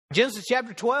Genesis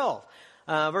chapter 12,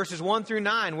 verses 1 through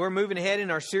 9. We're moving ahead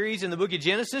in our series in the book of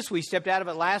Genesis. We stepped out of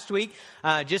it last week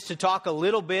just to talk a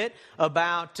little bit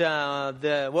about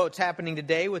what's happening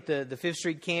today with the Fifth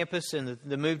Street campus and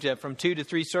the move from 2 to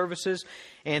 3 services.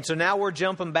 And so now we're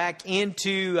jumping back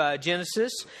into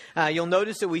Genesis. You'll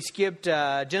notice that we skipped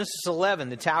Genesis 11,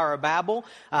 the Tower of Babel.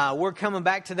 We're coming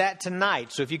back to that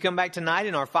tonight. So if you come back tonight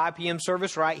in our 5 p.m.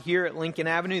 service right here at Lincoln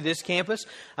Avenue, this campus,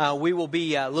 we will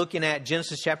be looking at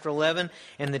Genesis chapter 11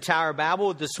 and the Tower of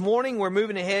Babel. This morning we're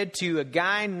moving ahead to a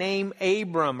guy named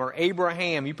Abram or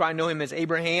Abraham. You probably know him as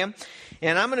Abraham.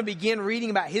 And I'm going to begin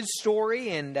reading about his story,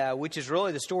 and which is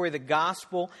really the story of the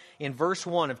gospel in verse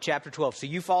 1 of chapter 12. So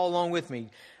you follow along with me.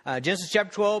 Genesis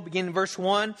chapter 12, beginning in verse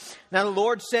 1. Now the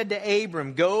Lord said to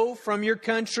Abram, "Go from your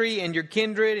country and your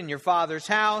kindred and your father's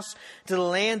house to the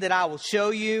land that I will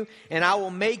show you, and I will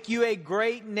make you a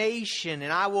great nation,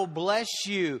 and I will bless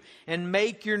you and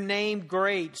make your name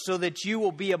great so that you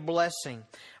will be a blessing.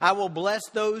 I will bless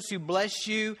those who bless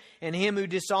you, and him who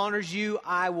dishonors you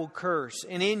I will curse.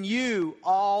 And in you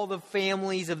all the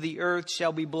families of the earth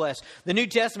shall be blessed." The New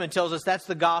Testament tells us that's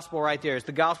the gospel right there. It's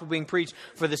the gospel being preached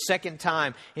for the second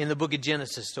time in the book of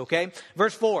Genesis, okay?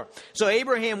 Verse 4. So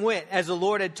Abraham went as the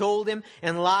Lord had told him,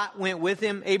 and Lot went with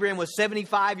him. Abraham was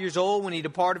 75 years old when he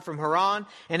departed from Haran.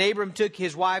 And Abram took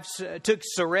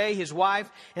Sarai, his wife,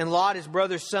 and Lot, his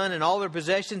brother's son, and all their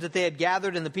possessions that they had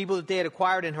gathered and the people that they had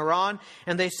acquired in Haran.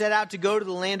 And they set out to go to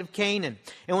the land of Canaan.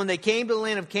 And when they came to the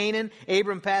land of Canaan,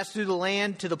 Abram passed through the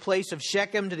land to the place of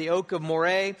Shechem, to the oak of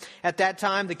Moreh. At that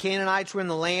time the Canaanites were in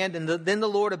the land. And then the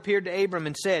Lord appeared to Abram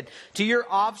and said, "To your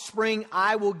offspring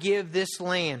I will give this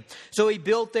land." So he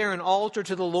built there an altar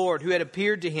to the Lord who had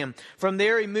appeared to him. From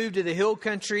there he moved to the hill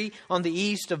country on the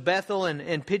east of Bethel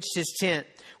and pitched his tent,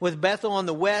 with Bethel on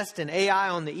the west and Ai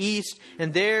on the east.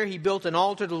 And there he built an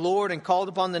altar to the Lord and called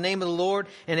upon the name of the Lord.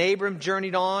 And Abram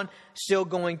journeyed on, still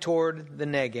going toward the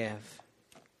Negev.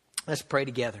 Let's pray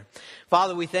together.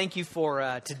 Father, we thank you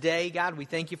for today. God, we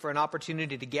thank you for an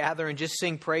opportunity to gather and just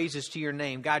sing praises to your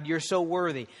name. God, you're so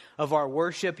worthy of our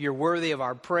worship. You're worthy of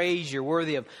our praise. You're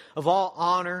worthy of all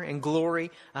honor and glory.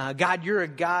 God, you're a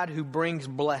God who brings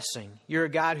blessing. You're a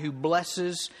God who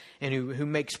blesses and who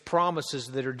makes promises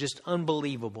that are just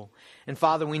unbelievable. And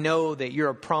Father, we know that you're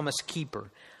a promise keeper,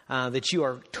 that you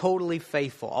are totally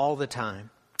faithful all the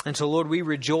time. And so, Lord, we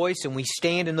rejoice and we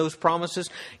stand in those promises.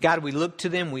 God, we look to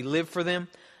them, we live for them.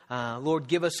 Lord,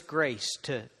 give us grace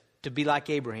to be like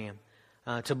Abraham,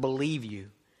 to believe you,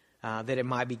 that it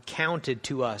might be counted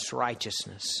to us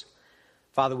righteousness.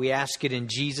 Father, we ask it in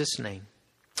Jesus' name.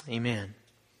 Amen.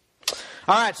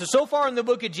 All right, so far in the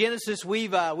book of Genesis,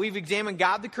 we've examined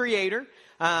God the Creator.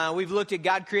 We've looked at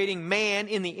God creating man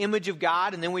in the image of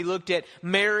God, and then we looked at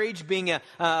marriage being a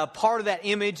part of that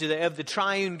image of the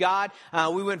triune God.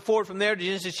 We went forward from there to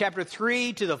Genesis chapter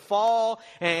 3, to the fall,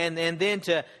 and then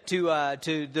to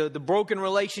the broken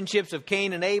relationships of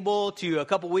Cain and Abel. To a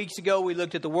couple weeks ago, we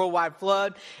looked at the worldwide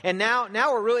flood, and now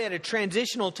we're really at a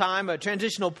transitional time, a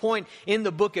transitional point in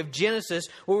the book of Genesis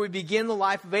where we begin the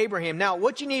life of Abraham. Now,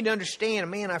 what you need to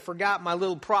understand, man, I forgot my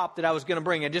little prop that I was going to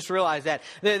bring. I just realized that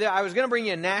I was going to bring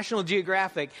you a National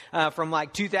Geographic from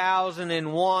like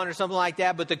 2001 or something like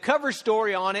that, but the cover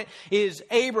story on it is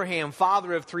Abraham,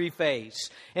 father of three faiths.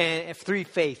 And 3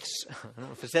 faiths. I don't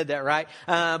know if I said that right.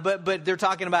 But they're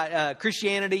talking about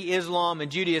Christianity, Islam,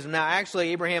 and Judaism. Now,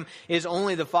 actually, Abraham is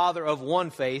only the father of one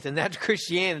faith, and that's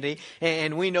Christianity.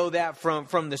 And we know that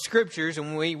from the scriptures.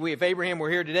 And if Abraham were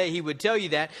here today, he would tell you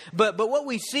that. But what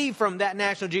we see from that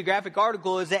National Geographic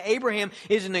article is that Abraham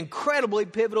is an incredibly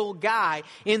pivotal guy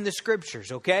in the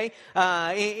scriptures. Okay?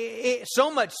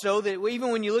 So much so that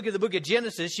even when you look at the book of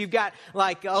Genesis, you've got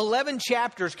like 11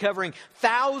 chapters covering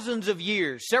thousands of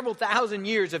years, several thousand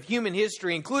years of human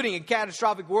history, including a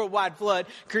catastrophic worldwide flood,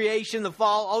 creation, the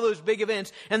fall, all those big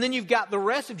events. And then you've got the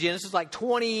rest of Genesis, like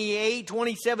 28,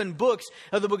 27 books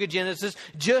of the book of Genesis,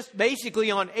 just basically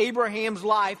on Abraham's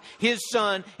life, his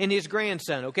son, and his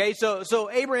grandson. Okay? So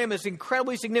Abraham is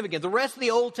incredibly significant. The rest of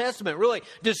the Old Testament really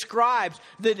describes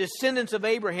the descendants of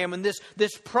Abraham and this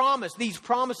promise, these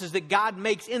promises that God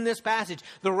makes in this passage.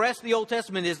 The rest of the Old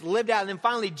Testament is lived out. And then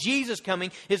finally, Jesus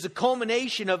coming is the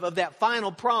culmination of that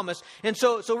final promise. And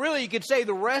so really you could say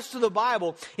the rest of the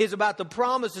Bible is about the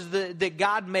promises that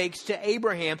God makes to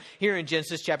Abraham here in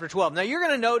Genesis chapter 12. Now you're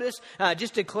going to notice,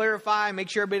 just to clarify, make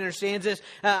sure everybody understands this,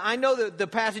 I know that the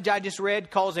passage I just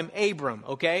read calls him Abram,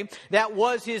 okay? That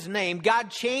was his name. God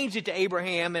changed it to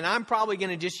Abraham, and I'm probably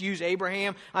going to just use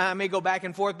Abraham. I may go back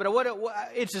and forth, but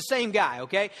it's the same same guy,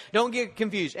 okay? Don't get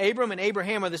confused. Abram and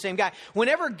Abraham are the same guy.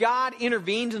 Whenever God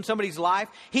intervenes in somebody's life,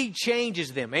 He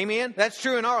changes them. Amen? That's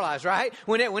true in our lives, right?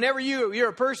 Whenever you're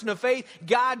a person of faith,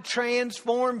 God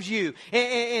transforms you.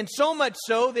 And so much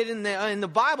so that in the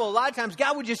Bible, a lot of times,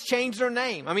 God would just change their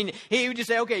name. I mean, He would just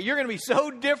say, okay, you're going to be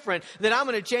so different that I'm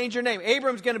going to change your name.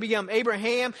 Abram's going to become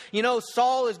Abraham. You know,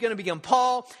 Saul is going to become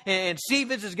Paul. And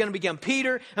Cephas is going to become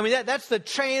Peter. I mean, that's the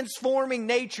transforming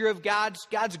nature of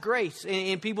God's grace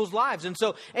in people's lives. And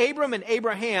so Abram and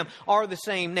Abraham are the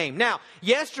same name. Now,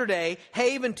 yesterday,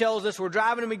 Haven tells us we're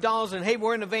driving to McDonald's and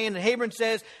we're in the van, and Haven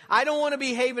says, I don't want to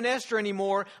be Haven Esther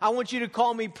anymore. I want you to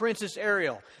call me Princess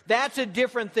Ariel. That's a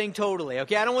different thing totally,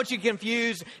 okay? I don't want you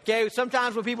confused, okay?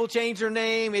 Sometimes when people change their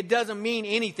name, it doesn't mean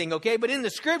anything, okay? But in the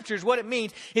Scriptures, what it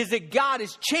means is that God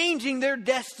is changing their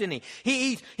destiny.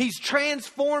 He's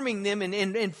transforming them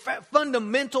in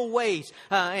fundamental ways,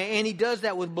 and He does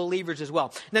that with believers as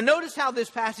well. Now, notice how this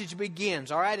passage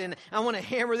begins, all right? And I want to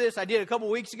hammer this. I did a couple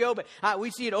weeks ago, but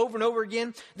we see it over and over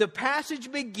again. The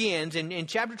passage begins in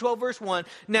chapter 12, verse 1.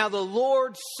 Now, the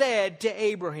Lord said to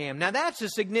Abraham. Now, that's a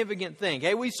significant thing,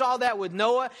 okay? We saw that with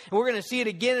Noah, and we're going to see it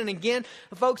again and again.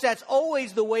 Folks, that's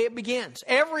always the way it begins.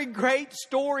 Every great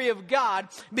story of God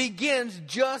begins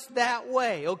just that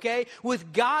way, okay?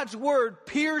 With God's word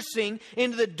piercing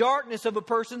into the darkness of a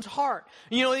person's heart.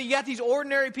 You know, you got these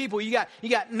ordinary people. You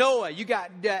got Noah, you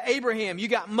got Abraham, you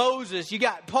got Moses, you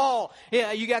got Paul,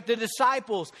 you got the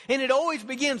disciples. And it always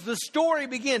begins, the story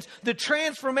begins, the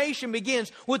transformation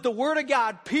begins with the word of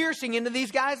God piercing into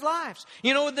these guys' lives.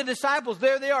 You know, with the disciples,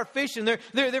 there they are fishing,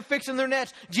 they're fixing their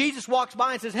nets. Jesus walks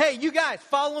by and says, hey, you guys,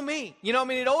 follow me. You know, I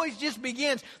mean, it always just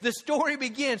begins, the story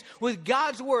begins with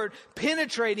God's word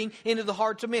penetrating into the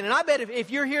hearts of men. And I bet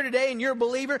if you're here today and you're a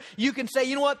believer, you can say,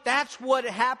 you know what, that's what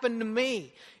happened to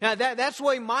me. Now, that's the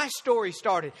way my story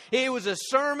started. It was a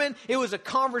sermon. It was a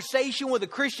conversation with a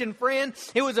Christian friend.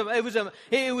 It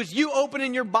was you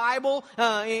opening your Bible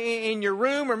in your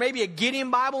room, or maybe a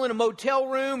Gideon Bible in a motel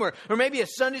room, or maybe a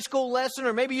Sunday school lesson,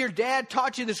 or maybe your dad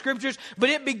taught you the Scriptures. But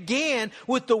it began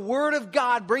with the Word of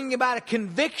God bringing about a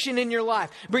conviction in your life,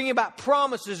 bringing about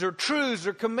promises or truths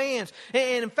or commands.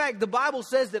 And in fact, the Bible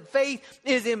says that faith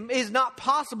is not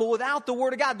possible without the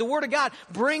Word of God. The Word of God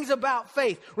brings about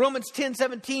faith. Romans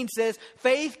 10:17 says,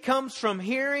 faith comes from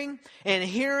hearing, and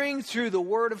hearing through the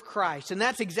word of Christ. And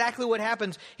that's exactly what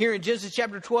happens here in Genesis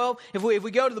chapter 12. If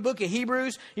we go to the book of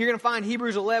Hebrews, you're going to find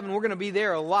Hebrews 11. We're going to be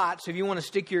there a lot. So if you want to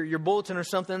stick your bulletin or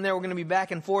something in there, we're going to be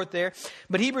back and forth there.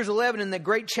 But Hebrews 11, in the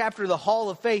great chapter, the Hall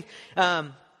of Faith,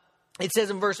 it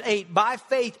says in verse 8, by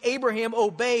faith Abraham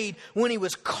obeyed when he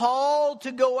was called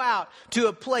to go out to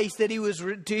a place that he was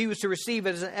to receive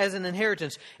as an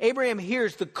inheritance. Abraham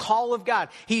hears the call of God.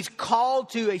 He's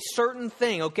called to a certain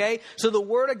thing, okay? So the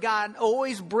Word of God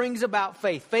always brings about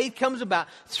faith. Faith comes about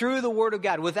through the Word of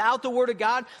God. Without the Word of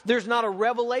God, there's not a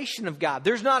revelation of God.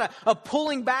 There's not a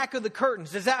pulling back of the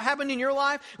curtains. Does that happen in your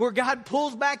life? Where God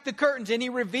pulls back the curtains and He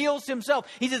reveals Himself.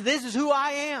 He says, this is who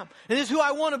I am. And this is who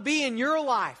I want to be in your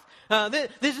life.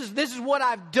 This is what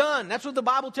I've done. That's what the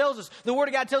Bible tells us. The Word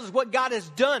of God tells us what God has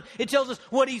done. It tells us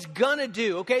what He's gonna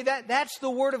do. Okay, that's the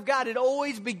Word of God. It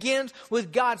always begins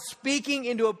with God speaking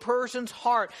into a person's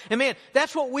heart. And man,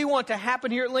 that's what we want to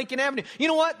happen here at Lincoln Avenue. You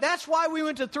know what? That's why we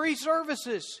went to 3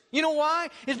 services. You know why?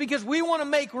 It's because we want to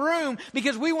make room,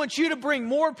 because we want you to bring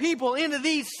more people into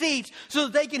these seats so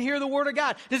that they can hear the Word of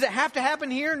God. Does it have to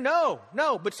happen here? No,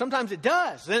 but sometimes it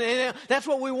does. And that's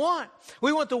what we want.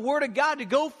 We want the Word of God to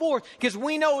go forth, because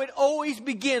we know it always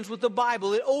begins with the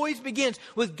Bible. It always begins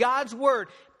with God's Word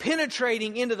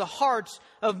penetrating into the hearts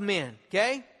of men.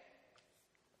 Okay?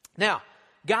 Now,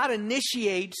 God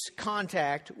initiates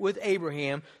contact with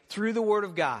Abraham through the Word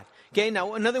of God. Okay,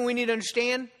 now another thing we need to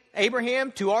understand,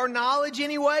 Abraham, to our knowledge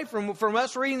anyway, from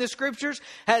us reading the Scriptures,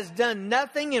 has done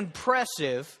nothing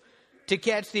impressive to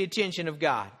catch the attention of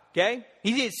God. Okay?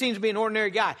 He seems to be an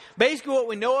ordinary guy. Basically, what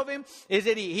we know of him is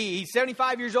that he's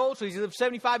 75 years old, so he's lived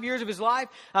 75 years of his life.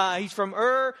 He's from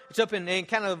Ur. It's up in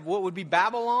kind of what would be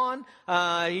Babylon.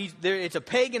 It's a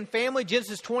pagan family.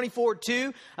 Genesis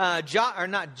 24:2,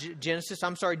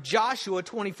 Joshua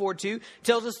 24:2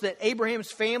 tells us that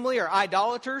Abraham's family are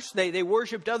idolaters. They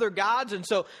worshipped other gods, and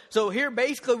so here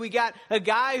basically we got a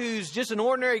guy who's just an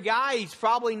ordinary guy. He's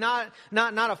probably not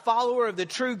a follower of the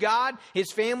true God.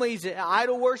 His family's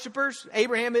idol worshipers.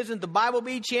 Abraham isn't the Bible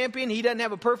Bee champion. He doesn't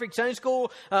have a perfect Sunday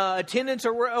school attendance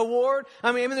award.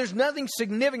 I mean, there's nothing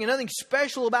significant, nothing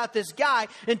special about this guy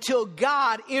until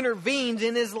God intervenes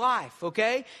in his life,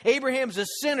 okay? Abraham's a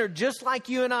sinner just like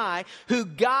you and I, who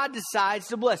God decides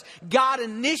to bless. God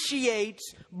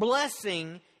initiates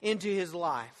blessing into his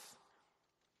life.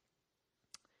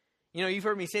 You know, you've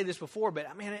heard me say this before, but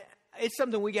I mean, it's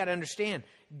something we got to understand.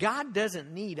 God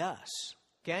doesn't need us,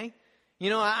 okay? You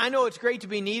know, I know it's great to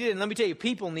be needed, and let me tell you,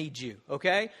 people need you,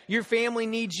 okay? Your family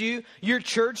needs you. Your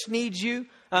church needs you.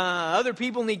 Other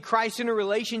people need Christ-centered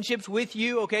relationships with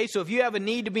you, okay? So if you have a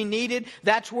need to be needed,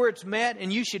 that's where it's met,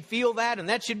 and you should feel that, and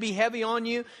that should be heavy on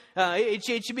you. It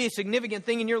should be a significant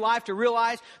thing in your life to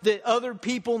realize that other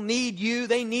people need you.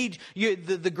 They need you,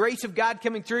 the grace of God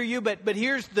coming through you. But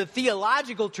here's the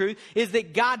theological truth, is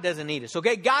that God doesn't need us,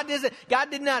 okay? God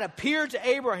did not appear to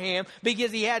Abraham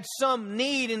because he had some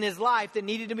need in his life that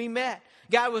needed to be met.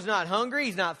 God was not hungry.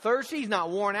 He's not thirsty. He's not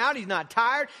worn out. He's not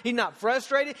tired. He's not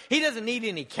frustrated. He doesn't need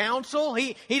any counsel.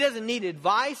 He doesn't need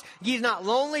advice. He's not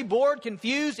lonely, bored,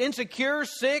 confused, insecure,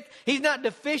 sick. He's not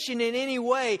deficient in any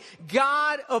way.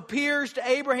 God appears to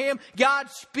Abraham. God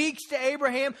speaks to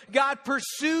Abraham. God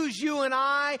pursues you and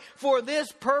I for this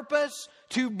purpose,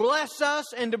 to bless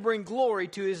us and to bring glory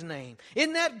to His name.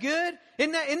 Isn't that good?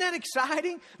 Isn't that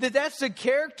exciting? That's the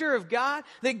character of God?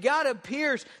 That God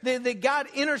appears, that God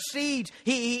intercedes.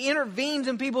 He intervenes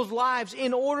in people's lives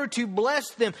in order to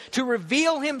bless them, to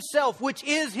reveal Himself, which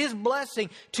is His blessing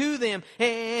to them,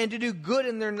 and to do good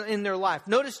in their life.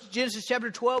 Notice Genesis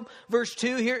chapter 12, verse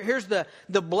 2. Here's the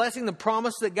blessing, the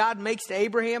promise that God makes to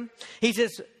Abraham. He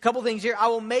says a couple things here. I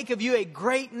will make of you a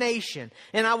great nation,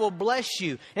 and I will bless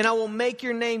you, and I will make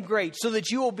your name great, so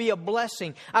that you will be a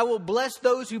blessing. I will bless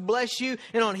those who bless you,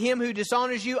 and on him who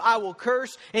dishonors you I will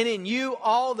curse, and in you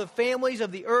all the families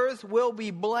of the earth will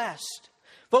be blessed.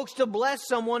 Folks, to bless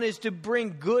someone is to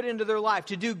bring good into their life,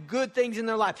 to do good things in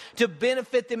their life, to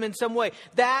benefit them in some way.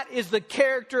 That is the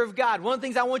character of God. One of the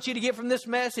things I want you to get from this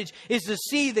message is to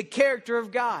see the character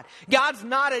of God. God's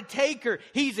not a taker,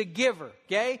 He's a giver,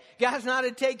 okay? God's not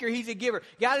a taker, He's a giver.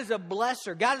 God is a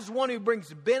blesser. God is one who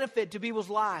brings benefit to people's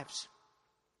lives.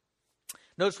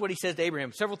 Notice what He says to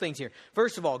Abraham. Several things here.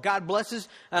 First of all, God blesses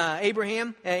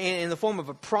Abraham in the form of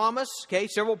a promise. Okay,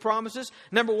 several promises.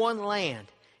 Number one, land.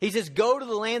 He says, go to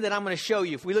the land that I'm going to show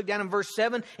you. If we look down in verse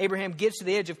 7, Abraham gets to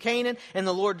the edge of Canaan, and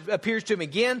the Lord appears to him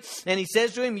again, and He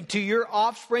says to him, to your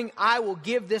offspring, I will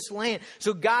give this land.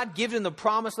 So God gives him the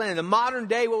promised land. In the modern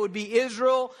day, what would be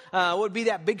Israel, what would be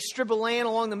that big strip of land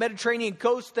along the Mediterranean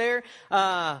coast there,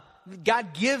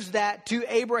 God gives that to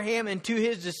Abraham and to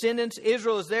his descendants.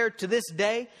 Israel is there to this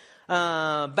day.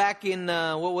 Back in,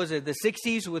 the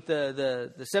 60s with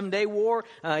the 7-Day War,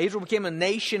 Israel became a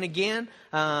nation again.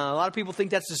 A lot of people think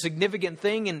that's a significant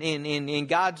thing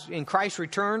in Christ's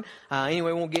return.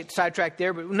 Anyway, we won't get sidetracked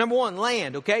there. But number one,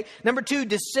 land, okay? Number two,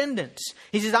 descendants.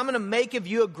 He says, I'm going to make of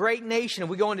you a great nation. If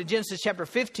we go into Genesis chapter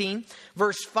 15,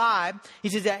 verse 5, he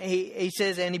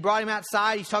says, and He brought him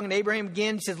outside. He's talking to Abraham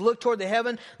again. He says, look toward the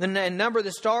heaven and number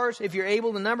the stars, if you're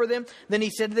able to number them. Then He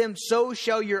said to them, so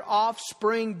shall your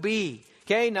offspring be.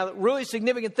 Okay, now the really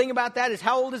significant thing about that is,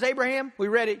 how old is Abraham? We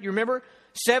read it, you remember?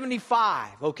 75,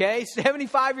 okay?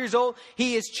 75 years old.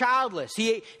 He is childless.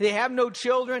 They have no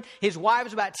children. His wife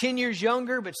is about 10 years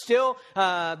younger, but still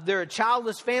they're a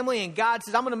childless family. And God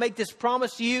says, I'm going to make this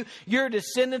promise to you. Your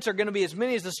descendants are going to be as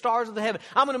many as the stars of the heaven.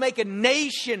 I'm going to make a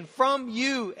nation from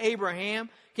you,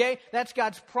 Abraham. Okay, that's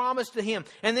God's promise to him.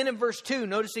 And then in verse 2,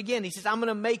 notice again, He says, I'm going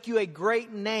to make you a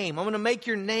great name. I'm going to make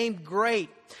your name great.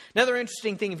 Another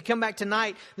interesting thing, if you come back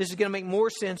tonight, this is going to make more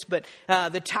sense, but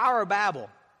the Tower of Babel.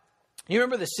 You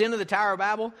remember the sin of the Tower of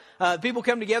Babel? People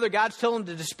come together, God's telling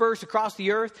them to disperse across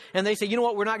the earth, and they say, you know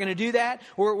what, we're not going to do that.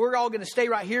 We're all going to stay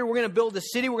right here. We're going to build a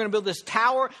city. We're going to build this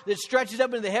tower that stretches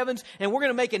up into the heavens, and we're going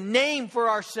to make a name for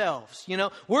ourselves. You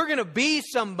know, we're going to be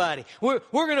somebody. We're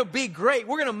going to be great.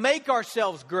 We're going to make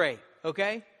ourselves great,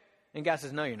 okay? And God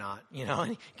says, no, you're not. You know,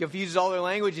 and He confuses all their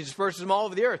language. He disperses them all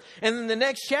over the earth. And then the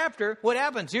next chapter, what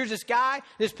happens? Here's this guy,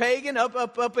 this pagan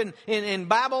up in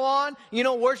Babylon, you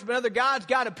know, worshiping other gods.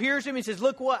 God appears to him. He says,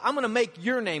 look what, I'm going to make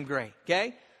your name great.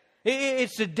 Okay?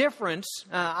 It's the difference.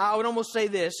 I would almost say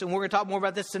this, and we're going to talk more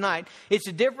about this tonight. It's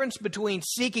the difference between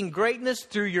seeking greatness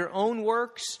through your own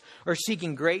works or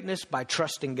seeking greatness by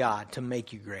trusting God to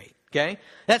make you great. Okay?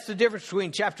 That's the difference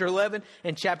between chapter 11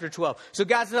 and chapter 12. So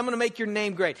God says, I'm going to make your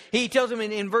name great. He tells him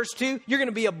in verse 2, you're going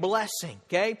to be a blessing.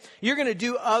 Okay? You're going to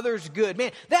do others good.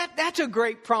 Man, that's a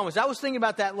great promise. I was thinking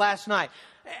about that last night.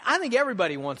 I think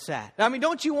everybody wants that. I mean,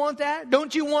 don't you want that?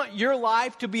 Don't you want your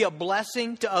life to be a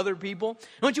blessing to other people?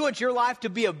 Don't you want your life to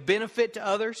be a benefit to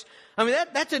others? I mean,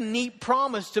 that's a neat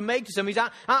promise to make to somebody.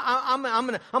 I'm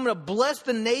going to bless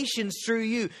the nations through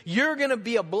you. You're going to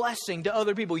be a blessing to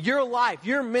other people. Your life,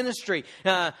 your ministry,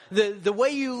 the way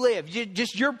you live,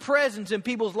 just your presence in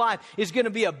people's life is going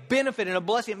to be a benefit and a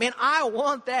blessing. Man, I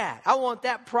want that. I want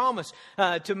that promise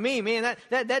to me. Man,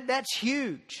 that's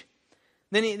huge.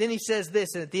 Then he says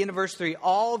this at the end of verse 3,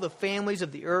 all the families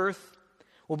of the earth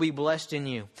will be blessed in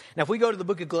you. Now, if we go to the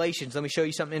book of Galatians, let me show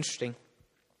you something interesting.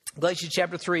 Galatians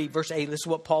chapter 3, verse 8, this is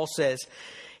what Paul says.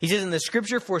 He says, in the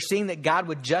scripture, foreseeing that God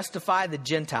would justify the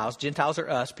Gentiles are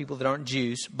us, people that aren't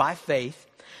Jews, by faith,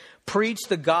 preached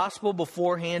the gospel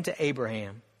beforehand to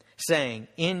Abraham, saying,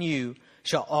 in you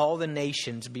shall all the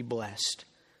nations be blessed.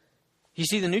 You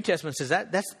see, the New Testament says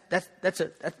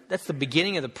that's the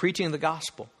beginning of the preaching of the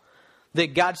gospel.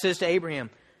 That God says to Abraham,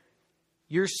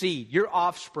 your seed, your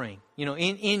offspring,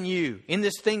 in you, in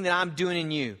this thing that I'm doing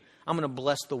in you, I'm going to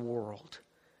bless the world.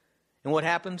 And what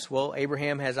happens? Well,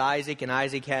 Abraham has Isaac, and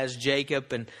Isaac has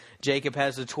Jacob, and Jacob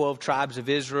has the 12 tribes of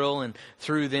Israel, and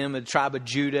through them the tribe of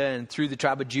Judah, and through the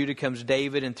tribe of Judah comes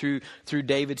David, and through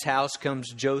David's house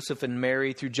comes Joseph and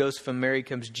Mary, through Joseph and Mary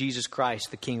comes Jesus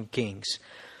Christ, the King of Kings,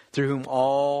 through whom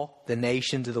all the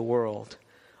nations of the world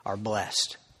are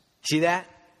blessed. See that?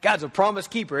 God's a promise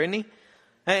keeper, isn't he?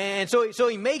 And so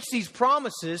he makes these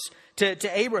promises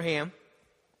to Abraham.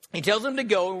 He tells him to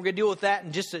go, and we're going to deal with that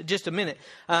in just a minute.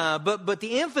 But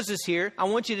the emphasis here, I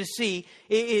want you to see,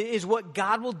 is what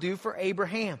God will do for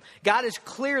Abraham. God is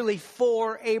clearly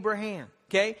for Abraham.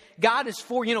 Okay? God is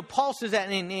for, Paul says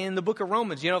that in the book of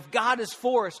Romans. If God is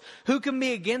for us, who can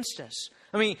be against us?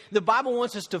 I mean, the Bible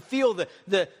wants us to feel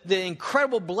the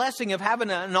incredible blessing of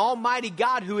having an almighty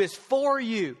God who is for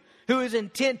you, who is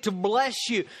intent to bless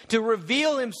you, to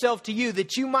reveal himself to you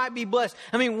that you might be blessed.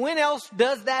 I mean, when else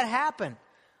does that happen?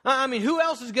 I mean, who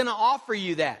else is going to offer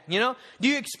you that? Do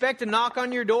you expect to knock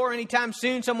on your door anytime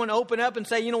soon, someone to open up and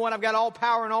say, you know what, I've got all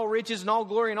power and all riches and all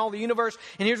glory and all the universe,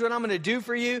 and here's what I'm going to do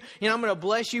for you. I'm going to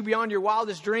bless you beyond your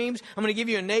wildest dreams. I'm going to give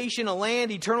you a nation, a land,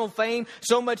 eternal fame,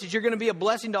 so much that you're going to be a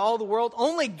blessing to all the world.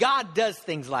 Only God does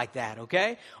things like that,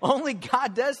 okay? Only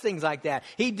God does things like that.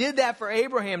 He did that for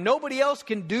Abraham. Nobody else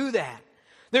can do that.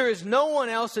 There is no one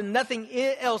else and nothing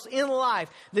else in life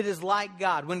that is like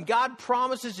God. When God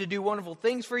promises to do wonderful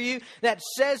things for you, that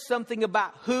says something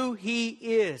about who He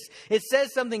is. It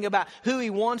says something about who He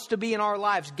wants to be in our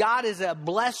lives. God is a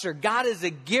blesser. God is a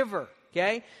giver.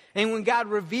 Okay? And when God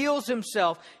reveals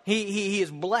Himself, He is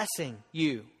blessing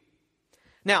you.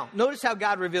 Now, notice how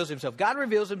God reveals Himself. God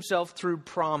reveals Himself through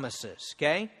promises.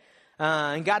 Okay?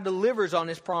 And God delivers on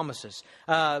His promises.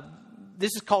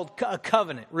 This is called a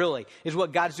covenant, really, is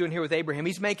what God's doing here with Abraham.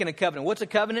 He's making a covenant. What's a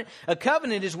covenant? A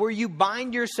covenant is where you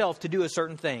bind yourself to do a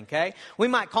certain thing, okay? We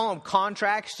might call them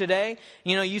contracts today.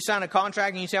 You sign a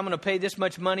contract and you say, I'm going to pay this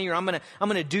much money, or I'm going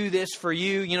to do this for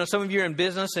you. Some of you are in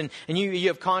business and you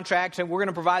have contracts, and we're going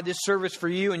to provide this service for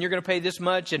you, and you're going to pay this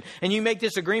much, and you make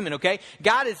this agreement, okay?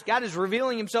 God is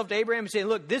revealing Himself to Abraham and saying,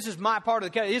 look, this is my part of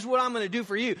the covenant. This is what I'm going to do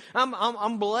for you.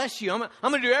 I'm bless you. I'm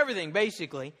going to do everything,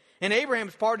 basically. And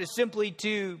Abraham's part is simply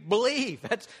to believe.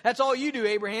 That's all you do,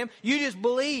 Abraham. You just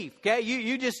believe, okay?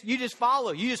 You just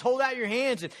follow. You just hold out your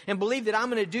hands and believe that I'm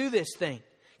going to do this thing,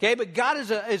 okay? But God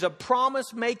is a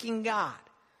promise-making God.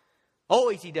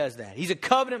 Always He does that. He's a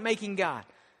covenant-making God.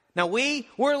 Now we're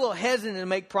a little hesitant to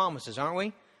make promises, aren't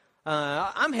we?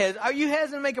 Are you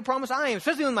hesitant to make a promise? I am,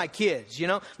 especially with my kids.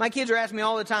 My kids are asking me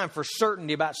all the time for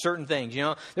certainty about certain things.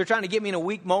 They're trying to get me in a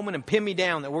weak moment and pin me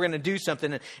down that we're going to do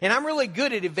something. And I'm really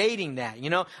good at evading that.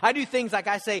 I do things like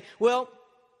I say, well,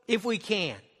 if we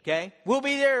can. Okay? We'll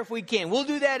be there if we can. We'll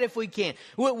do that if we can.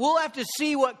 We'll have to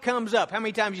see what comes up. How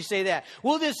many times you say that?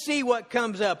 We'll just see what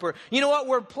comes up. Or, you know what?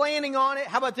 We're planning on it.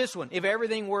 How about this one? If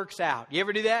everything works out. You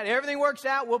ever do that? If everything works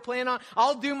out, we'll plan on.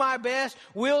 I'll do my best.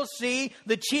 We'll see.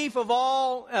 The chief of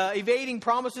all evading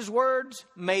promises words,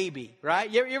 maybe.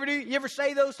 Right? You ever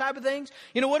say those type of things?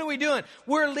 What are we doing?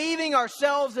 We're leaving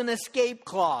ourselves an escape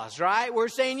clause, right? We're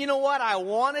saying, you know what? I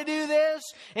want to do this,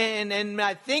 and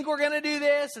I think we're going to do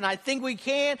this, and I think we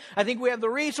can. I think we have the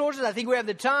resources. I think we have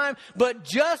the time. But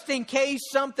just in case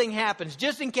something happens,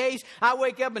 just in case I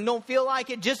wake up and don't feel like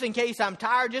it, just in case I'm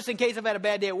tired, just in case I've had a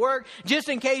bad day at work, just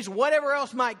in case whatever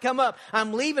else might come up,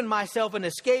 I'm leaving myself an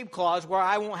escape clause where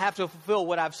I won't have to fulfill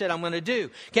what I've said I'm going to do.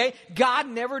 Okay? God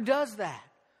never does that.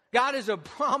 God is a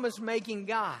promise-making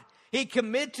God. He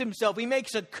commits Himself. He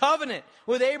makes a covenant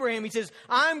with Abraham. He says,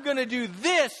 I'm going to do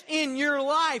this in your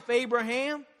life,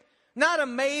 Abraham. Not a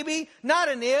maybe, not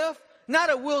an if. Not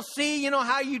a we'll see,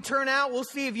 how you turn out. We'll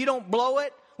see if you don't blow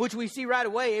it, which we see right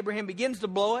away. Abraham begins to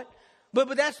blow it.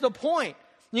 But that's the point.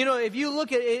 You know, if you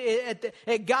look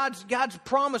at God's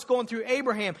promise going through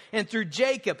Abraham and through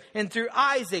Jacob and through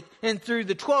Isaac and through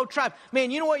the 12 tribes,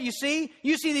 man, you know what you see?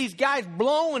 You see these guys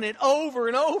blowing it over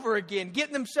and over again,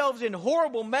 getting themselves in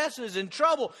horrible messes and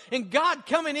trouble, and God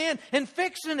coming in and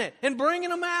fixing it and bringing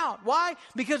them out. Why?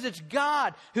 Because it's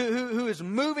God who is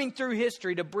moving through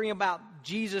history to bring about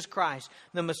Jesus Christ,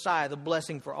 the Messiah, the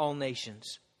blessing for all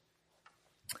nations.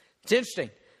 It's interesting.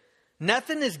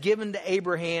 Nothing is given to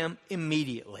Abraham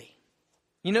immediately.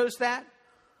 You notice that?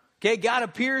 Okay, God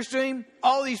appears to him,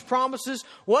 all these promises.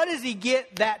 What does he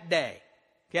get that day?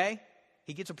 Okay,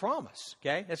 he gets a promise.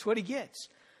 Okay, that's what he gets.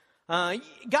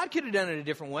 God could have done it a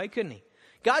different way, couldn't he?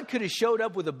 God could have showed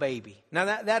up with a baby. Now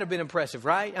that'd have been impressive,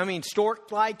 right? I mean,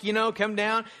 stork-like, come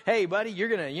down. Hey, buddy, you're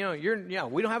gonna,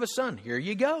 we don't have a son. Here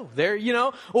you go. There,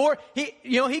 Or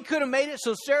he could have made it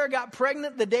so Sarah got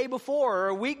pregnant the day before, or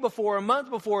a week before, a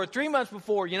month before, or 3 months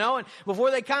before, and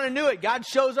before they kind of knew it, God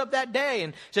shows up that day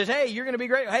and says, hey, you're gonna be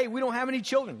great. Hey, we don't have any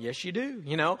children. Yes, you do.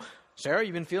 Sarah,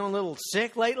 you've been feeling a little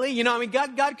sick lately?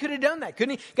 God could have done that,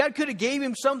 couldn't he? God could have gave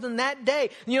him something that day.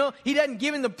 He doesn't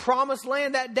give him the promised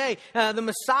land that day. The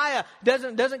Messiah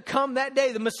doesn't come that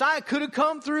day. The Messiah could have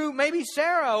come through maybe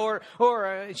Sarah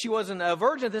or she wasn't a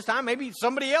virgin at this time, maybe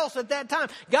somebody else at that time.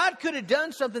 God could have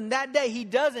done something that day. He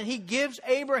doesn't. He gives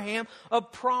Abraham a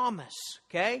promise,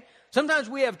 okay? Sometimes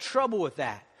we have trouble with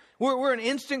that. We're an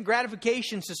instant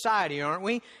gratification society, aren't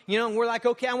we? And we're like,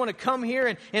 okay, I want to come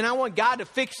here and I want God to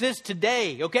fix this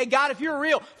today. Okay, God, if you're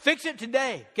real, fix it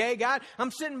today. Okay, God,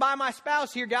 I'm sitting by my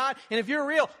spouse here, God, and if you're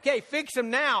real, okay, fix them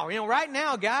now. Right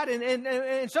now, God.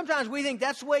 And sometimes we think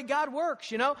that's the way God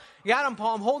works. God, I'm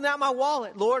holding out my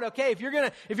wallet, Lord. Okay, if you're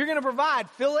gonna provide,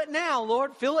 fill it now,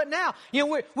 Lord, fill it now.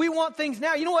 We want things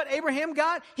now. You know what Abraham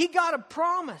got? He got a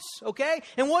promise. Okay,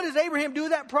 and what does Abraham do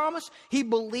with that promise? He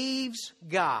believes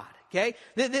God. Okay,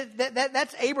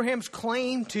 that's Abraham's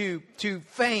claim to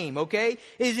fame, okay,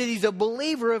 is that he's a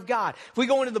believer of God. If we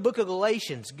go into the book of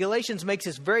Galatians makes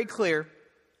this very clear.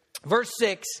 Verse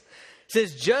 6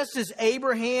 says, just as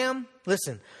Abraham,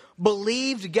 listen,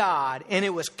 believed God and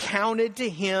it was counted to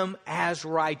him as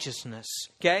righteousness,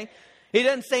 okay? It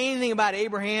doesn't say anything about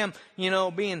Abraham,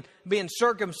 being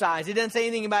circumcised. It doesn't say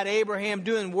anything about Abraham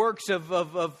doing works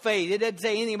of faith. It doesn't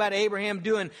say anything about Abraham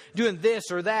doing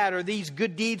this or that or these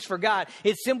good deeds for God.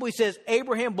 It simply says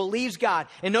Abraham believes God.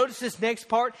 And notice this next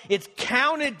part. It's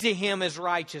counted to him as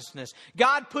righteousness.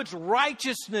 God puts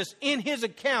righteousness in his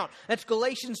account. That's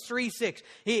Galatians 3:6.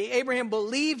 Abraham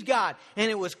believed God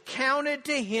and it was counted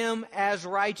to him as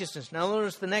righteousness. Now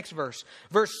notice the next verse.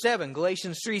 Verse 7,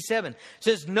 Galatians 3:7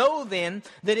 says, know then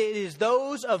that it is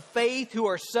those of faith who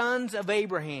are sons of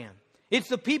Abraham. It's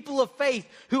the people of faith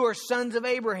who are sons of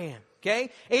Abraham. Okay?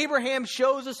 Abraham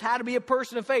shows us how to be a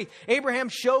person of faith. Abraham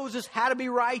shows us how to be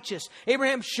righteous.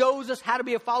 Abraham shows us how to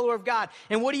be a follower of God.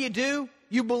 And what do?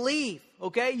 You believe.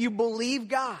 Okay? You believe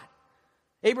God.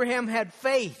 Abraham had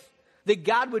faith that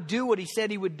God would do what he said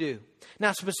he would do.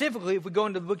 Now, specifically, if we go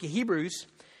into the book of Hebrews,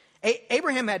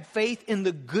 Abraham had faith in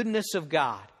the goodness of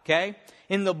God. Okay?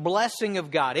 In the blessing of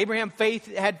God. Abraham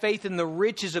had faith in the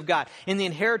riches of God, in the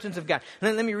inheritance of God.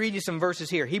 And let me read you some verses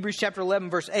here. Hebrews chapter 11,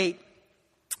 verse 8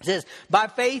 says, by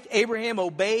faith Abraham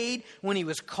obeyed when he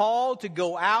was called to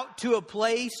go out to a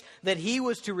place that he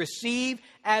was to receive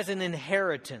as an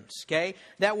inheritance. Okay,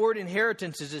 that word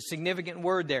inheritance is a significant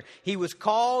word there. He was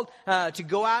called to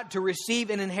go out to receive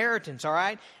an inheritance. All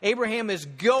right, Abraham is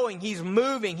going, he's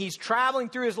moving, he's traveling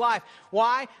through his life.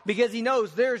 Why? Because he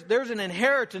knows there's an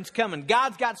inheritance coming.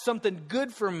 God's got something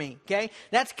good for me. Okay,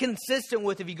 that's consistent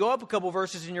with, if you go up a couple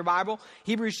verses in your Bible,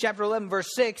 Hebrews chapter 11 verse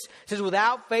 6 says,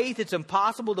 without faith it's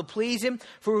impossible to please him,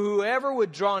 for whoever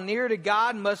would draw near to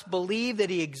God must believe that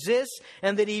he exists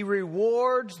and that he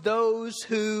rewards those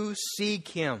who seek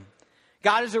him.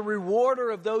 God is a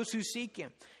rewarder of those who seek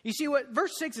him. You see what?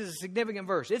 Verse 6 is a significant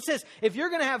verse. It says, if you're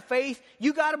going to have faith,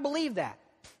 you got to believe that.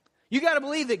 You got to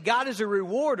believe that God is a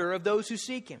rewarder of those who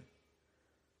seek him.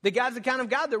 That God's the kind of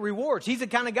God that rewards. He's the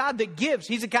kind of God that gives.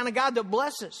 He's the kind of God that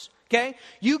blesses. Okay?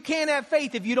 You can't have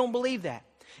faith if you don't believe that.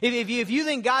 If you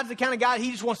think God's the kind of God,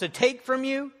 he just wants to take from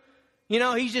you,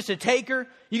 he's just a taker.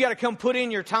 You got to come put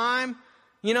in your time.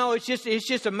 It's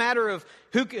just a matter of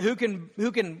who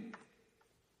can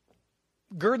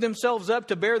gird themselves up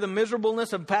to bear the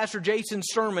miserableness of Pastor Jason's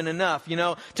sermon enough,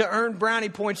 to earn brownie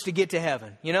points to get to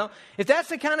heaven. If that's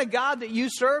the kind of God that you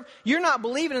serve, you're not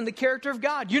believing in the character of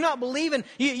God. You're not believing,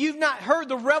 you've not heard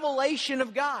the revelation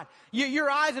of God. Your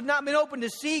eyes have not been opened to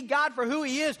see God for who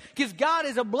he is, because God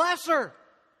is a blesser.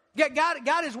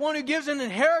 God is one who gives an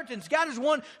inheritance. God is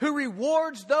one who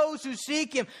rewards those who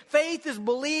seek Him. Faith is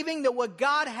believing that what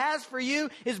God has for you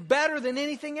is better than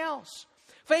anything else.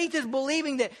 Faith is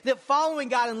believing that following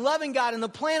God and loving God and the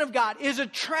plan of God is a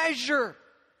treasure.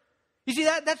 You see,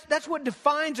 that's what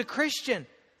defines a Christian.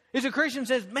 Is a Christian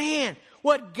says, man,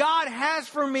 what God has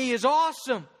for me is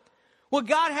awesome. What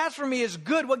God has for me is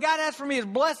good. What God has for me is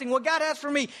blessing. What God has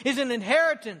for me is an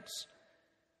inheritance.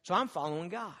 So I'm following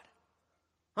God.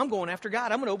 I'm going after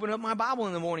God. I'm going to open up my Bible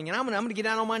in the morning, and I'm going to get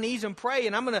down on my knees and pray,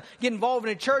 and I'm going to get involved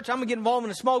in a church. I'm going to get involved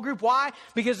in a small group. Why?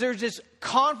 Because there's this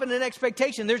confident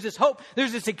expectation. There's this hope.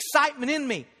 There's this excitement in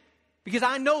me because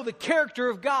I know the character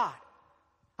of God.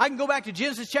 I can go back to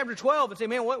Genesis chapter 12 and say,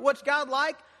 man, what's God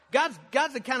like? God's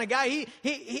the kind of guy,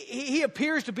 he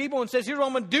appears to people and says, here's what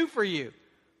I'm going to do for you.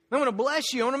 I'm going to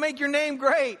bless you. I'm going to make your name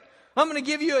great. I'm going to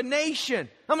give you a nation.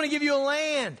 I'm going to give you a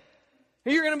land.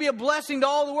 You're going to be a blessing to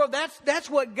all the world. That's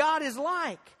what God is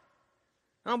like.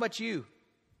 How about you?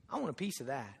 I want a piece of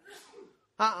that.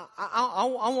 I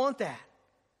want that.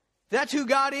 If that's who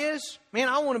God is, man,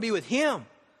 I want to be with Him.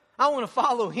 I want to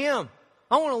follow Him.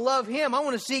 I want to love Him. I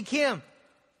want to seek Him.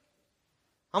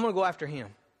 I'm going to go after Him.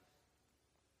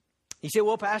 You say,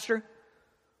 well, Pastor,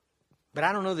 but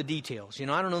I don't know the details. I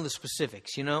don't know the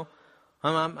specifics,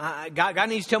 God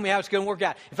needs to tell me how it's going to work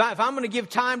out. If I'm going to give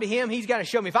time to Him, He's got to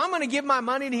show me. If I'm going to give my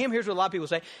money to Him, here's what a lot of people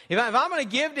say. If I'm going to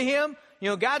give to Him,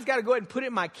 God's got to go ahead and put it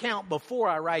in my account before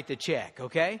I write the check,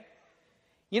 okay?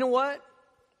 You know what?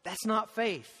 That's not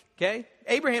faith, okay?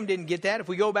 Abraham didn't get that. If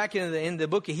we go back in the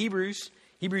book of Hebrews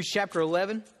chapter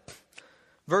 11,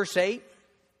 verse 8.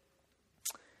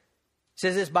 It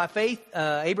says this, by faith,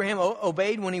 Abraham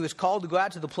obeyed when he was called to go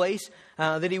out to the place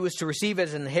that he was to receive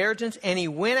as an inheritance. And he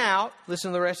went out,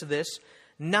 listen to the rest of this,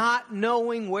 not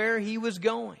knowing where he was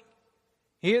going.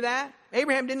 You hear that?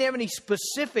 Abraham didn't have any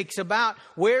specifics about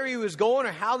where he was going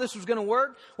or how this was going to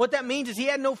work. What that means is he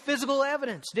had no physical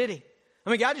evidence, did he?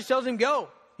 God just tells him, go.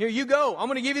 Here, you go. I'm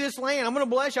going to give you this land. I'm going to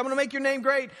bless you. I'm going to make your name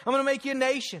great. I'm going to make you a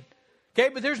nation. Okay,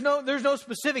 but there's no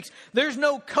specifics. There's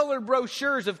no colored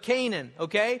brochures of Canaan,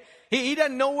 okay? He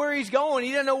doesn't know where he's going.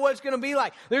 He doesn't know what it's going to be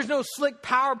like. There's no slick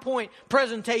PowerPoint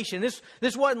presentation. This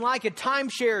wasn't like a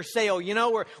timeshare sale,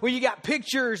 where you got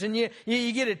pictures and you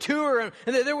get a tour. And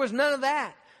there was none of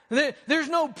that. There's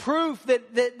no proof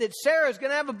that Sarah's going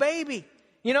to have a baby.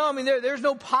 There's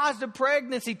no positive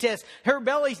pregnancy test. Her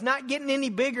belly's not getting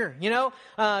any bigger,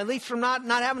 at least from not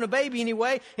having a baby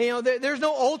anyway. There's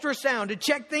no ultrasound to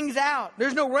check things out.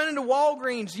 There's no running to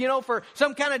Walgreens, for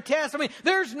some kind of test.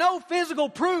 There's no physical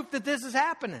proof that this is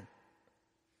happening.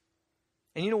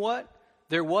 And you know what?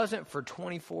 There wasn't for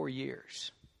 24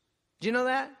 years. Do you know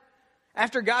that?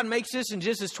 After God makes this in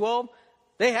Genesis 12,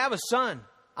 they have a son.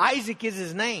 Isaac is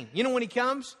his name. You know when he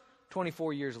comes?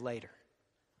 24 years later.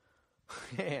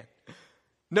 Man,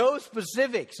 no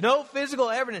specifics, no physical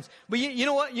evidence. But you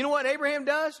know what? You know what Abraham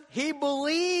does? He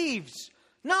believes.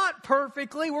 Not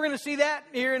perfectly. We're going to see that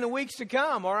here in the weeks to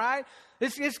come, all right?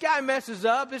 This guy messes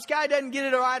up. This guy doesn't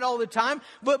get it right all the time.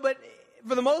 But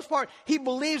for the most part, he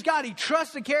believes God. He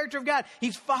trusts the character of God.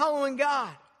 He's following God.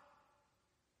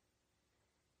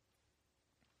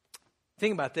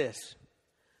 Think about this.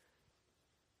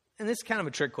 And this is kind of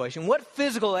a trick question. What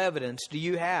physical evidence do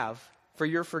you have for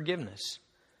your forgiveness?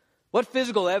 What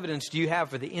physical evidence do you have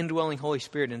for the indwelling Holy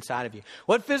Spirit inside of you?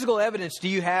 What physical evidence do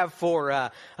you have for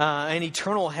an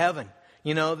eternal heaven,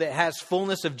 that has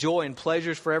fullness of joy and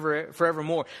pleasures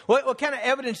forevermore? What kind of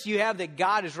evidence do you have that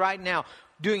God is right now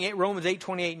doing Romans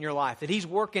 8:28 in your life? That He's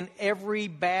working every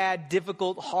bad,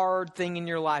 difficult, hard thing in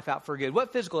your life out for good?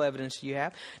 What physical evidence do you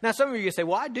have? Now, some of you say,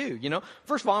 well, I do.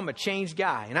 First of all, I'm a changed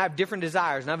guy, and I have different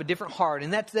desires, and I have a different heart.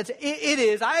 And it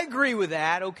is. I agree with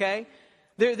that, okay?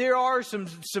 There are some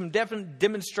definite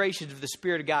demonstrations of the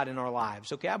Spirit of God in our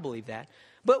lives. Okay, I believe that.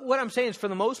 But what I'm saying is, for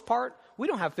the most part, we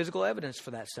don't have physical evidence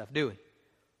for that stuff, do we?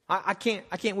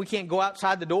 We can't go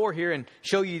outside the door here and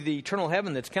show you the eternal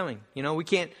heaven that's coming. We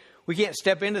can't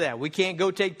step into that. We can't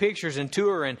go take pictures and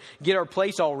tour and get our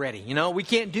place all ready. We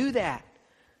can't do that.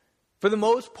 For the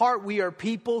most part, we are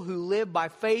people who live by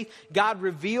faith. God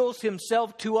reveals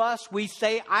Himself to us. We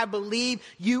say, I believe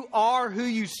you are who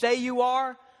you say you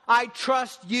are. I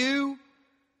trust you.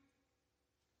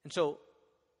 And so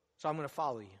I'm going to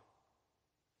follow you.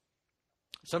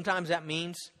 Sometimes that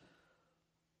means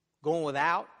going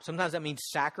without. Sometimes that means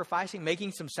sacrificing,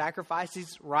 making some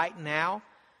sacrifices right now,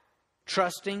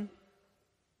 trusting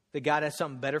that God has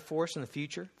something better for us in the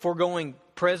future, foregoing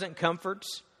present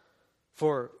comforts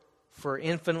for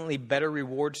infinitely better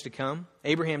rewards to come.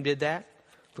 Abraham did that.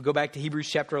 If we go back to Hebrews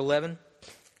chapter 11,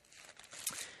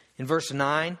 in verse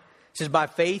 9, it says, by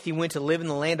faith he went to live in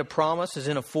the land of promise, as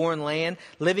in a foreign land,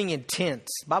 living in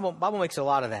tents. Bible makes a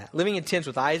lot of that. Living in tents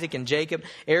with Isaac and Jacob,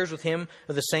 heirs with him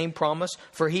of the same promise.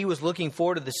 For he was looking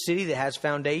forward to the city that has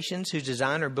foundations, whose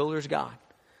designer and builder is God.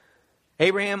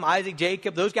 Abraham, Isaac,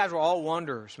 Jacob, those guys were all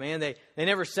wanderers, man. They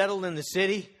never settled in the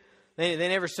city. They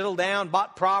never settled down,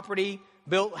 bought property,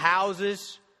 built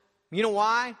houses. You know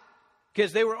why?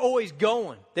 Because they were always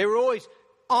going. They were always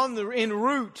en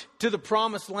route to the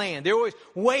promised land. They're always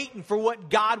waiting for what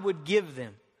God would give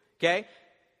them. Okay?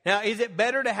 Now, is it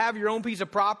better to have your own piece of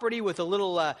property with a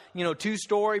little,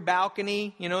 2-story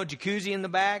balcony, jacuzzi in the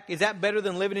back? Is that better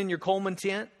than living in your Coleman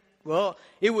tent? Well,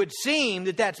 it would seem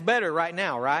that that's better right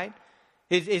now, right?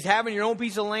 Is having your own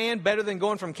piece of land better than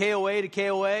going from KOA to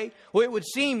KOA? Well, it would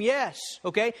seem yes,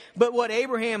 okay? But what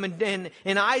Abraham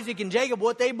and Isaac and Jacob,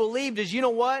 what they believed is, you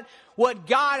know what? What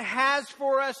God has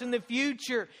for us in the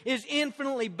future is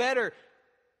infinitely better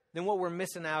than what we're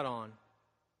missing out on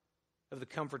of the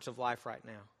comforts of life right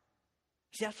now.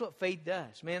 See, that's what faith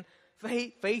does, man.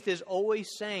 Faith is always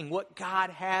saying what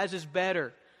God has is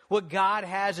better. What God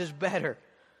has is better.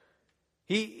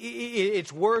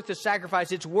 It's worth the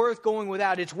sacrifice. It's worth going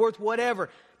without. It's worth whatever,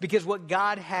 because what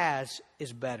God has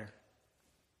is better.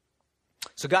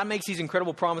 So God makes these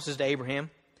incredible promises to Abraham.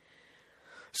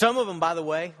 Some of them, by the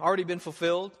way, already been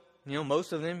fulfilled.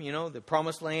 Most of them, the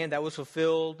promised land, that was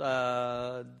fulfilled.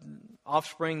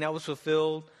 Offspring, that was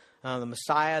fulfilled. The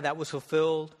Messiah, that was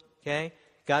fulfilled. Okay?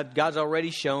 God's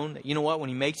already shown that, when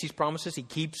He makes these promises, He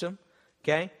keeps them.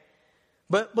 Okay?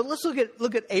 But let's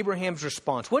look at Abraham's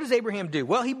response. What does Abraham do?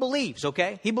 Well, he believes,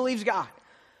 okay? He believes God.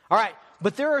 All right.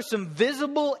 But there are some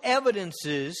visible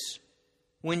evidences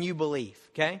when you believe,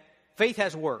 okay? Faith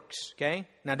has works, okay?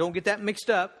 Now, don't get that mixed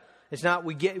up. It's not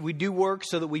we do works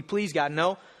so that we please God.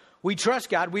 No, we trust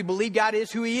God. We believe God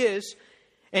is who He is.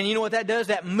 And you know what that does?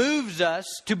 That moves us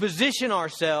to position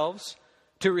ourselves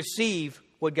to receive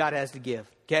what God has to give,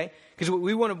 okay? Because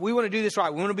we want to do this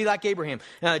right. We want to be like Abraham.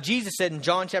 Jesus said in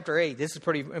John chapter 8, this is a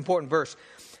pretty important verse.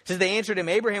 It says, they answered him,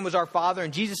 Abraham was our father.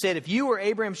 And Jesus said, if you were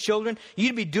Abraham's children,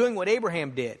 you'd be doing what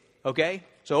Abraham did. Okay?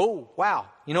 So, wow.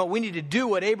 We need to do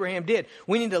what Abraham did.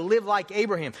 We need to live like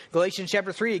Abraham. Galatians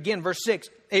chapter 3, again, verse 6.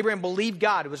 Abraham believed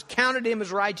God. It was counted to him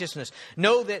as righteousness.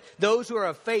 Know that those who are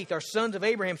of faith are sons of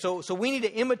Abraham. So we need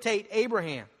to imitate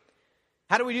Abraham.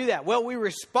 How do we do that? Well, we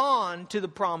respond to the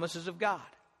promises of God.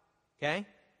 Okay?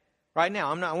 Right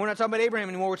now, we're not talking about Abraham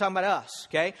anymore. We're talking about us.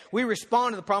 Okay? We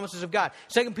respond to the promises of God.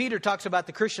 2 Peter talks about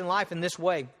the Christian life in this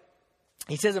way.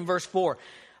 He says in verse 4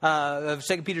 of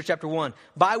 2 Peter chapter 1,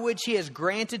 by which He has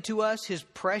granted to us His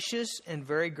precious and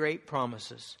very great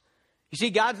promises. You see,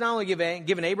 God's not only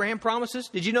given Abraham promises.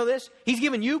 Did you know this? He's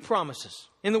given you promises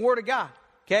in the Word of God.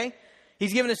 Okay?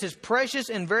 He's given us His precious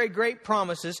and very great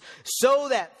promises so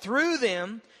that through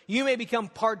them you may become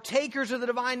partakers of the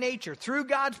divine nature. Through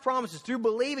God's promises, through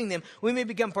believing them, we may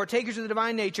become partakers of the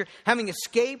divine nature, having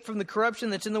escaped from the corruption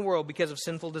that's in the world because of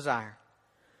sinful desire.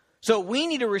 So we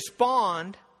need to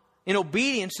respond in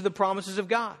obedience to the promises of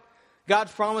God.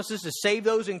 God's promises to save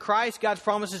those in Christ. God's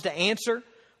promises to answer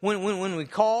when we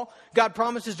call. God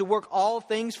promises to work all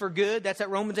things for good. That's at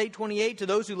Romans 8:28, to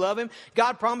those who love Him.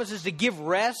 God promises to give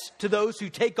rest to those who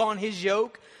take on His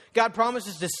yoke. God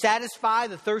promises to satisfy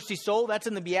the thirsty soul. That's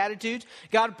in the Beatitudes.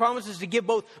 God promises to give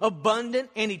both abundant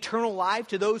and eternal life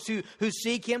to those who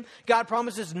seek Him. God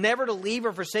promises never to leave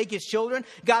or forsake His children.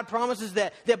 God promises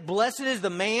that blessed is the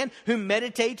man who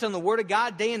meditates on the Word of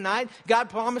God day and night. God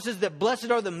promises that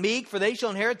blessed are the meek, for they shall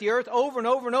inherit the earth. Over and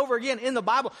over and over again in the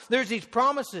Bible, there's these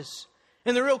promises.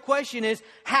 And the real question is,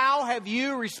 how have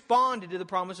you responded to the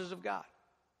promises of God?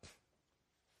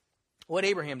 What did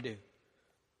Abraham do?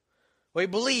 Well, he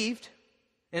believed,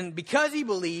 and because he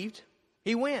believed,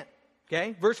 he went.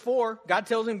 Okay, verse 4, God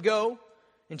tells him go.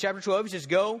 In chapter 12, he says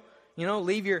go.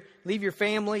 Leave your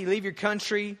family, leave your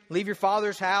country, leave your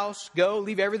father's house, go,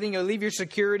 leave everything, leave your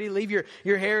security, leave your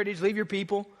heritage, leave your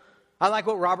people. I like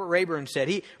what Robert Rayburn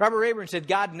said. Robert Rayburn said,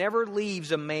 God never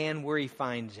leaves a man where He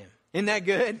finds him. Isn't that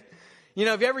good?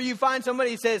 If ever you find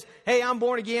somebody who says, hey, I'm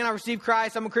born again, I received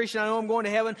Christ, I'm a Christian, I know I'm going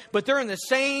to heaven, but they're in the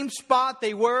same spot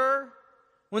they were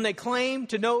when they claim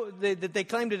to know that they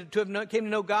claim to have came to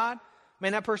know God,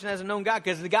 man, that person hasn't known God,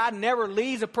 because God never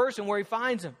leaves a person where He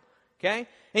finds him. Okay?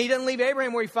 And He doesn't leave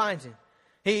Abraham where He finds him.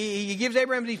 He gives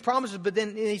Abraham these promises, but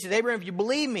then He says, Abraham, if you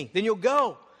believe me, then you'll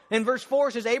go. And verse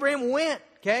 4 says, Abraham went.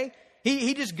 Okay?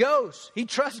 He just goes. He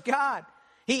trusts God.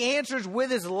 He answers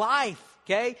with his life.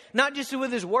 Okay? Not just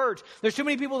with his words. There's too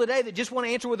many people today that just want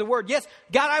to answer with the word. Yes,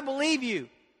 God, I believe you.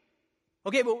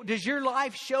 Okay, but does your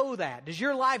life show that? Does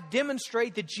your life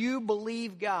demonstrate that you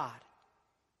believe God?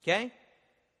 Okay?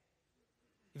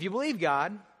 if you believe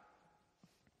God,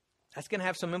 that's going to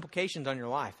have some implications on your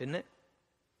life, isn't it?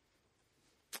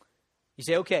 You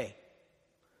say, okay,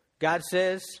 God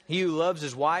says he who loves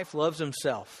his wife loves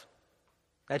himself.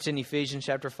 That's in Ephesians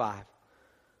chapter 5.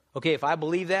 Okay, if I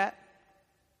believe that,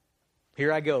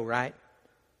 here I go, right?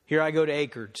 Here I go to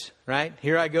Acres, right?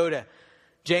 Here I go to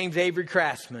James Avery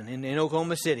Craftsman in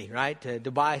Oklahoma City, right? To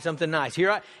buy something nice.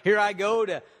 Here I go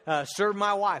to serve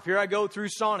my wife. Here I go through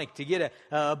Sonic to get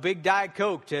a big Diet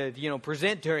Coke to,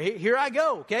 present to her. Here I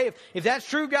go, okay? If that's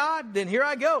true, God, then here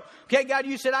I go. Okay, God,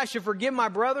 you said I should forgive my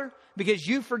brother because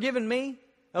you've forgiven me.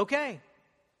 Okay.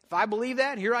 If I believe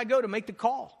that, here I go to make the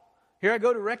call. Here I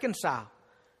go to reconcile.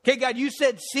 Okay, God, you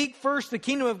said seek first the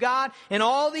kingdom of God and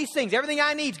all these things. Everything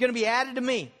I need is going to be added to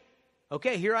me.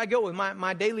 Okay, here I go with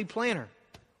my daily planner.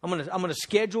 I'm going to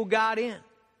schedule God in.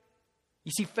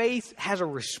 You see, faith has a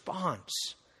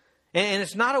response. And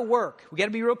it's not a work. We got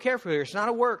to be real careful here. It's not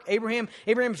a work.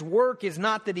 Abraham's work is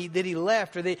not that he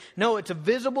left no, it's a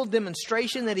visible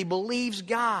demonstration that he believes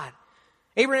God.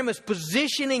 Abraham is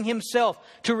positioning himself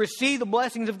to receive the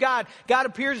blessings of God. God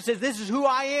appears and says, this is who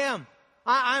I am.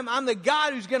 I'm the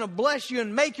God who's going to bless you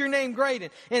and make your name great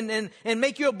and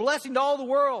make you a blessing to all the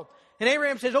world. And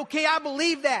Abraham says, okay, I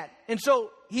believe that. And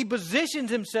so he positions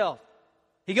himself.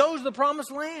 He goes to the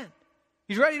promised land.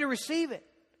 He's ready to receive it.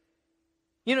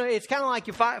 It's kind of like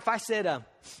if I said,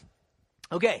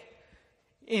 okay,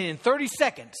 in 30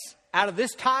 seconds, out of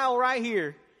this tile right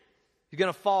here, you're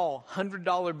going to fall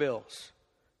 $100 bills.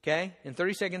 Okay? In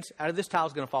 30 seconds, out of this tile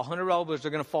is going to fall $100 bills.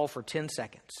 They're going to fall for 10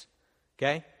 seconds.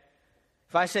 Okay?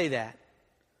 If I say that,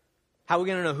 how are we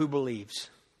going to know who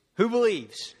believes? Who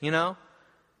believes, Who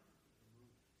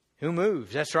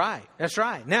moves? That's right. That's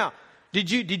right. Now,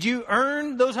 did you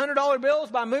earn those $100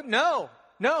 bills by moving? No,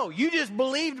 you just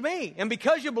believed me. And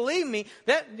because you believed me,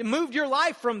 that moved your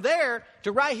life from there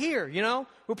to right here,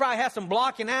 We'll probably have some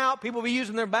blocking out. People will be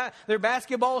using their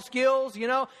basketball skills,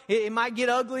 It might get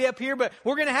ugly up here, but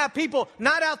we're going to have people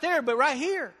not out there, but right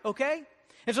here, okay?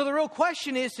 And so the real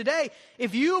question is today,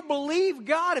 if you believe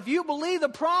God, if you believe the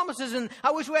promises, and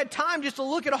I wish we had time just to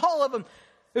look at all of them.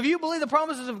 If you believe the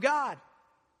promises of God,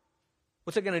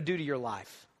 what's it going to do to your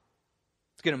life?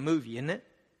 It's going to move you, isn't it?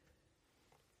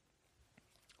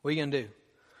 What are you going to do?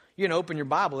 You're going to open your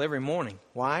Bible every morning.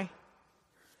 Why?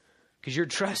 Because you're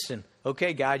trusting,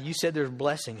 okay, God, you said there's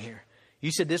blessing here.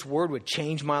 You said this word would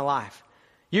change my life.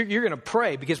 You're going to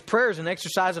pray because prayer is an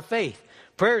exercise of faith.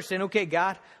 Prayer is saying, okay,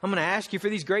 God, I'm going to ask you for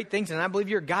these great things, and I believe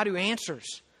you're a God who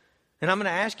answers. And I'm going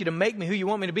to ask you to make me who you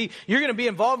want me to be. You're going to be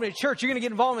involved in a church. You're going to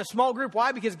get involved in a small group.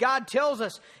 Why? Because God tells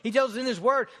us, He tells us in His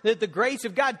Word that the grace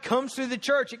of God comes through the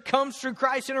church. It comes through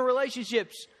Christ in our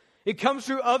relationships. It comes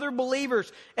through other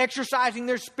believers exercising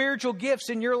their spiritual gifts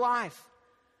in your life.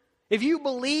 If you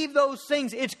believe those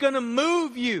things, it's going to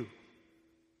move you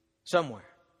somewhere.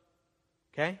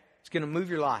 Okay? It's going to move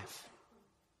your life.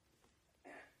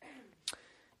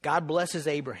 God blesses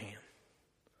Abraham.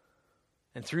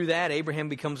 And through that, Abraham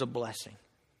becomes a blessing.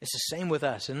 It's the same with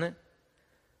us, isn't it?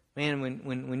 Man,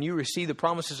 when you receive the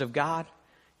promises of God,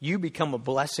 you become a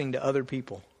blessing to other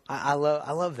people. I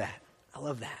love that. I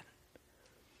love that.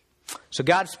 So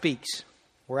God speaks.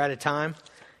 We're out of time.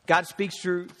 God speaks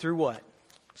through what?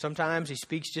 Sometimes He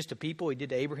speaks just to people. He did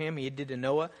to Abraham. He did to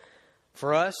Noah.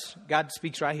 For us, God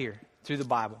speaks right here through the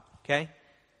Bible. Okay?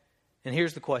 And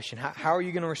here's the question. How are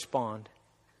you going to respond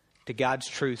to God's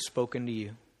truth spoken to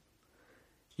you?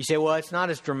 You say, well, it's not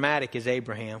as dramatic as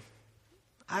Abraham.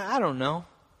 I don't know.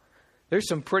 There's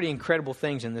some pretty incredible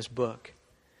things in this book.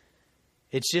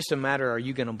 It's just a matter, are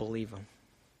you going to believe them?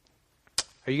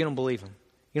 Are you going to believe them?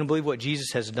 You're going to believe what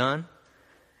Jesus has done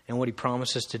and what He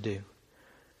promises to do.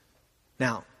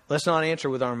 Now, let's not answer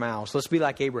with our mouths. Let's be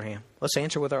like Abraham. Let's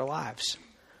answer with our lives.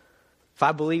 If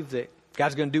I believe that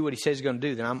God's going to do what He says He's going to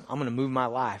do, then I'm going to move my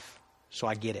life so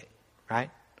I get it,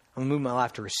 right? I'm going to move my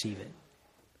life to receive it.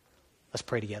 Let's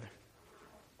pray together.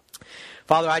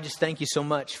 Father, I just thank you so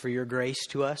much for your grace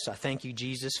to us. I thank you,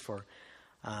 Jesus, for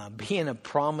being a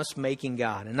promise-making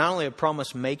God. And not only a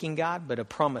promise-making God, but a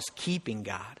promise-keeping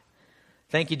God.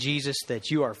 Thank you, Jesus,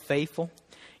 that you are faithful.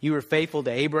 You were faithful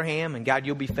to Abraham, and God,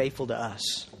 you'll be faithful to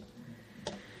us.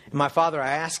 And my Father,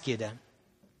 I ask you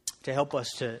to help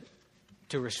us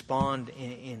to respond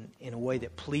in a way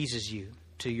that pleases you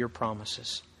to your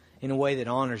promises, in a way that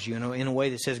honors you, in a way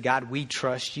that says, God, we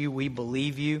trust you, we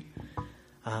believe you,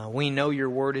 we know your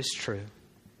word is true,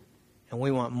 and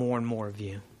we want more and more of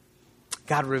you.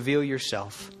 God, reveal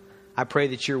yourself. I pray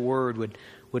that your word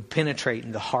would penetrate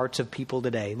in the hearts of people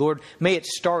today. Lord, may it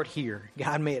start here.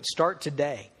 God, may it start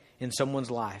today in someone's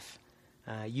life.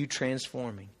 You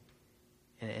transforming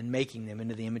and making them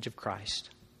into the image of Christ.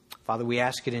 Father, we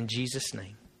ask it in Jesus'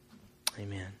 name.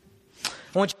 Amen.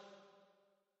 I want you